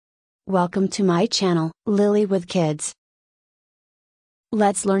Welcome to my channel, Lily with Kids.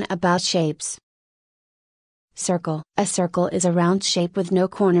 Let's learn about shapes. Circle. A circle is a round shape with no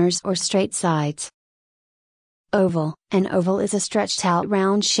corners or straight sides. Oval. An oval is a stretched out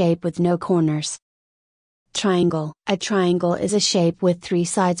round shape with no corners. Triangle. A triangle is a shape with 3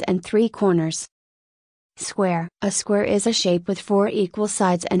 sides and 3 corners. Square. A square is a shape with 4 equal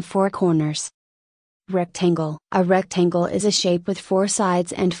sides and 4 corners. Rectangle. A rectangle is a shape with 4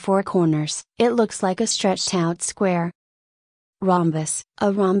 sides and 4 corners. It looks like a stretched out square. Rhombus.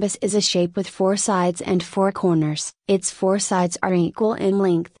 A rhombus is a shape with 4 sides and 4 corners. Its 4 sides are equal in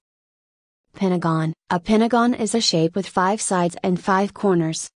length. Pentagon. A pentagon is a shape with 5 sides and 5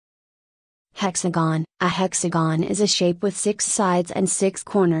 corners. Hexagon. A hexagon is a shape with 6 sides and 6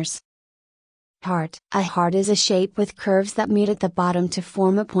 corners. Heart. A heart is a shape with curves that meet at the bottom to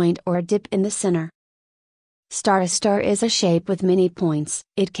form a point or a dip in the center. Star. A star is a shape with many points.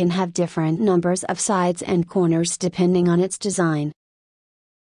 It can have different numbers of sides and corners depending on its design.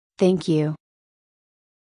 Thank you.